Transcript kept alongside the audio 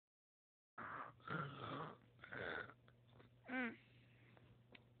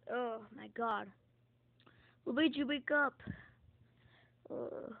My God. What made you wake up?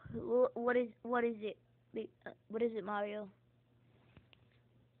 What is it? What is it, Mario?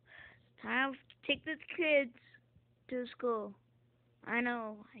 Time to take the kids to school. I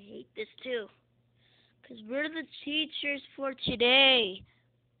know. I hate this too. Cause we're the teachers for today.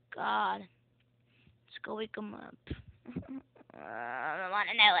 God. Let's go wake them up. I want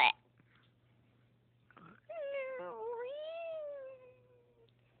to know it.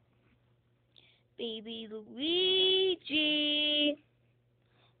 Baby Luigi.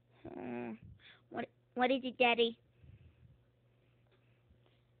 What is it, Daddy?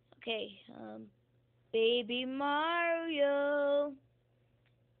 Okay, Baby Mario.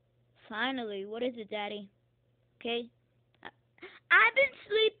 Finally, what is it, Daddy? Okay. I've been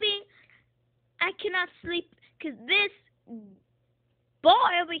sleeping. I cannot sleep because this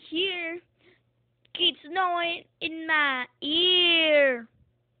boy over here keeps gnawing in my ear.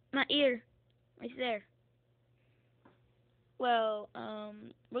 My ear. Right there. Well,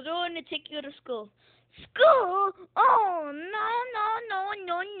 we're going to take you to school. School? Oh, no.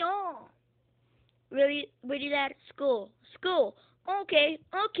 Really, Dad? School. Okay,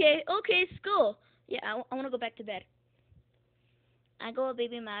 school. Yeah, I want to go back to bed. I go with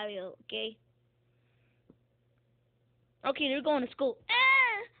Baby Mario, okay? Okay, they're going to school.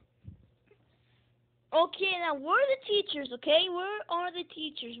 Okay, now we're the teachers, okay? We are the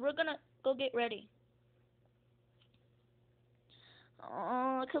teachers. We're gonna go get ready.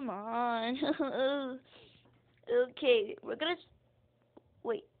 Oh, come on. Okay, we're gonna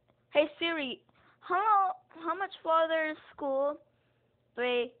wait. Hey Siri, how much farther is school?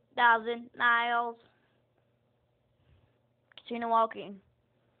 3,000 miles. Continue walking.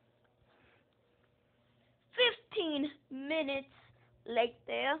 15 minutes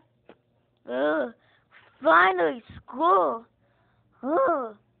later. Ugh, finally school.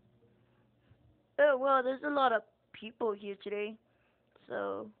 Ugh. Oh, well, there's a lot of people here today.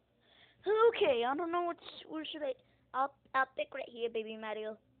 So, okay, I don't know where should I. I'll pick right here, Baby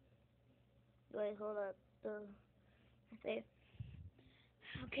Mario. Wait, hold up. Say.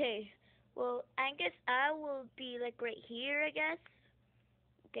 Okay. Well, I guess I will be like right here, I guess.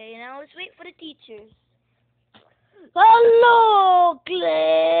 Okay, now let's wait for the teachers. Hello,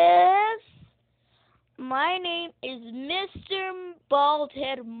 class. My name is Mr.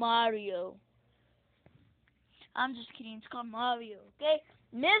 Baldhead Mario. I'm just kidding. It's called Mario, okay?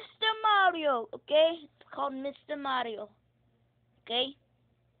 Mr. Mario, okay? It's called Mr. Mario, okay?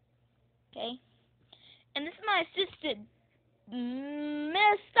 Okay? And this is my assistant,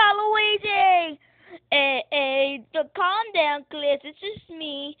 Mr. Luigi. Hey, calm down, class. It's just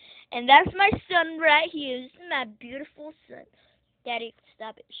me, and that's my son right here. This is my beautiful son. Daddy,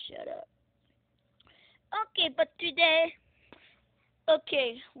 stop it. Shut up. Okay, but today,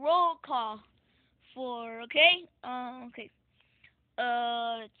 okay, roll call okay? Okay.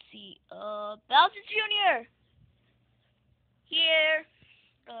 Let's see. Bowser Jr. Here.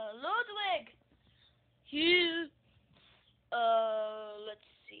 Ludwig. Here. Let's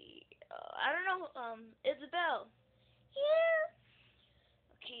see. I don't know. Isabel. Here.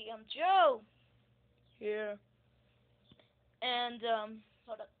 Okay, Joe. Here. And,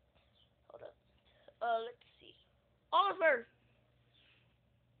 hold up. Let's see. Oliver.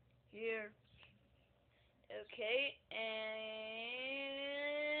 Here. Okay, and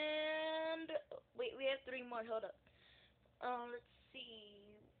wait, we have three more. Hold up. Let's see.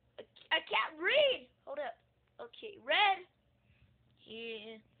 I can't read. Hold up. Okay, Red.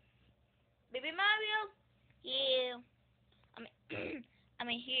 Yeah. Baby Mario. Yeah. I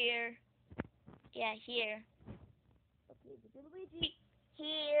mean here. Yeah, here. Okay, Luigi.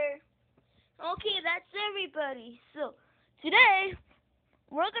 Here. Okay, that's everybody. So today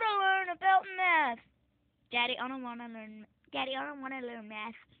we're gonna learn about math. Daddy, I don't want to learn. Daddy, I don't want to learn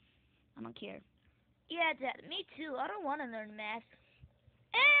math. I don't care. Yeah, Dad, me too. I don't want to learn math.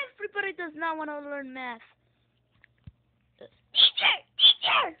 Everybody does not want to learn math.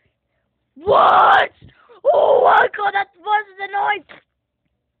 Teacher! What? Oh my God, that was annoying.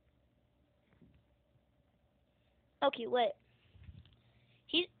 Okay, wait.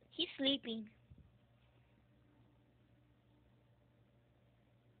 He's sleeping.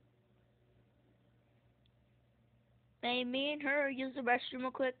 May me and her use the restroom real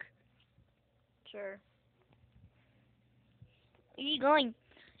quick? Sure. Where are you going?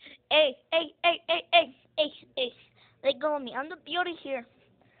 Hey. Let go of me. I'm the beauty here.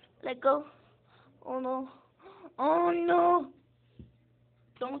 Let go. Oh no. Oh no.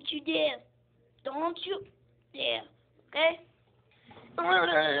 Don't you dare. Don't you dare. Okay?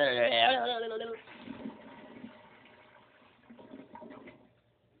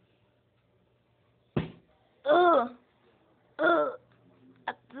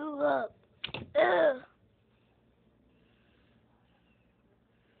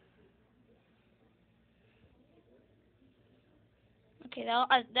 Okay,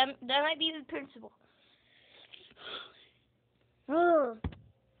 that might be the principal. Oh.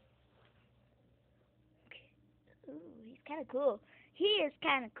 Ooh, he's kind of cool. He is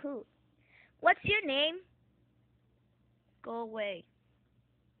kind of cool. What's your name? Go away.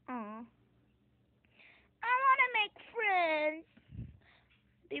 Aw. I want to make friends.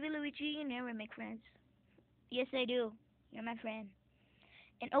 Baby Luigi, you never make friends. Yes, I do. You're my friend.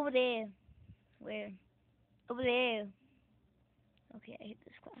 And over there. Where? Over there. Okay, I hate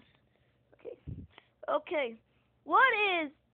this class. Okay. Okay. What is